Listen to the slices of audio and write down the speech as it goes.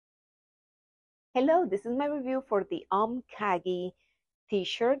Hello, this is my review for the OMKAGI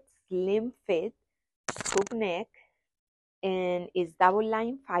t-shirt, slim fit, scoop neck, and it's double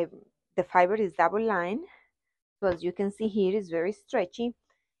line fiber. The fiber is double line, so as you can see here, it's very stretchy.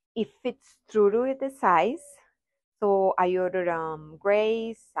 It fits true to the size. So I ordered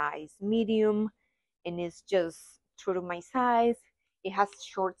gray, size medium, and it's just true to my size. It has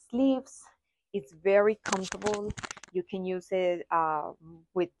short sleeves. It's very comfortable. You can use it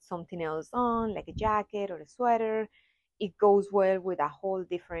with something else on, like a jacket or a sweater. It goes well with a whole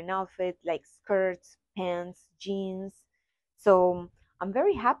different outfit, like skirts, pants, jeans. So I'm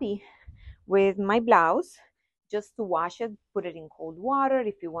very happy with my blouse. Just to wash it, put it in cold water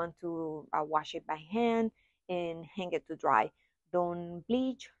if you want to wash it by hand and hang it to dry. Don't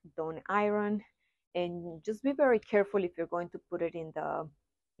bleach, don't iron, and just be very careful if you're going to put it in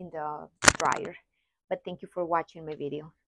the dryer. But thank you for watching my video.